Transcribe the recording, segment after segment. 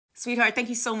Sweetheart, thank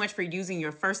you so much for using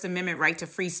your First Amendment right to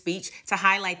free speech to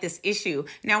highlight this issue.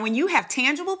 Now, when you have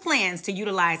tangible plans to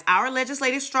utilize our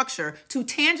legislative structure to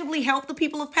tangibly help the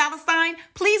people of Palestine,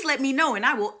 please let me know and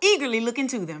I will eagerly look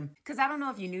into them. Because I don't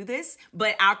know if you knew this,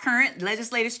 but our current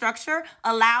legislative structure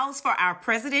allows for our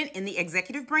president in the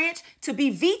executive branch to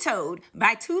be vetoed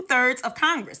by 2/3 of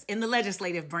Congress in the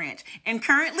legislative branch. And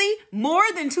currently,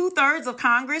 more than 2/3 of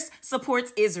Congress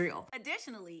supports Israel.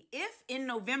 Additionally, if in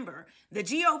November the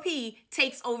GOP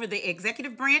takes over the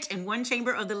executive branch and one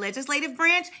chamber of the legislative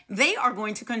branch, they are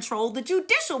going to control the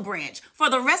judicial branch for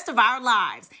the rest of our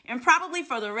lives and probably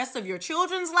for the rest of your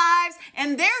children's lives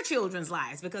and their children's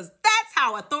lives, because that's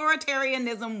how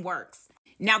authoritarianism works.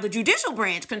 Now, the judicial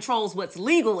branch controls what's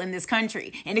legal in this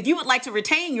country. And if you would like to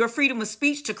retain your freedom of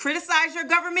speech to criticize your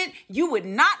government, you would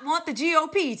not want the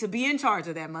GOP to be in charge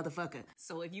of that motherfucker.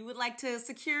 So if you would like to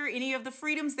secure any of the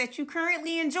freedoms that you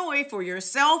currently enjoy for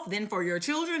yourself, then for your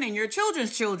children and your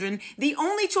children's children, the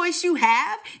only choice you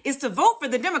have is to vote for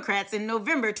the Democrats in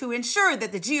November to ensure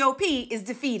that the GOP is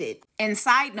defeated. And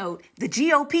side note, the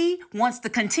GOP wants to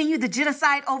continue the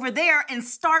genocide over there and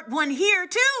start one here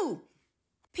too.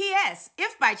 P.S.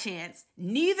 If by chance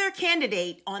neither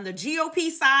candidate on the GOP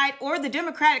side or the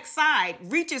Democratic side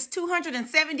reaches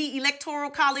 270 electoral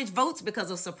college votes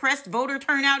because of suppressed voter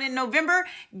turnout in November,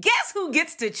 guess who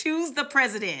gets to choose the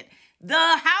president? The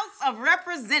House of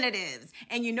Representatives.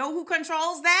 And you know who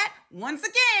controls that? Once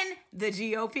again, the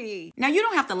GOP. Now, you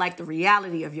don't have to like the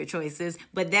reality of your choices,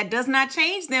 but that does not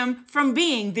change them from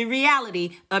being the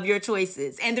reality of your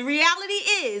choices. And the reality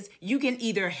is you can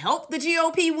either help the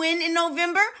GOP win in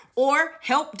November or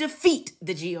help defeat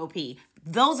the GOP.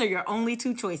 Those are your only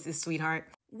two choices, sweetheart.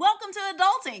 Welcome to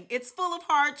adulting. It's full of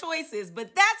hard choices,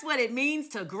 but that's what it means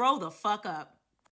to grow the fuck up.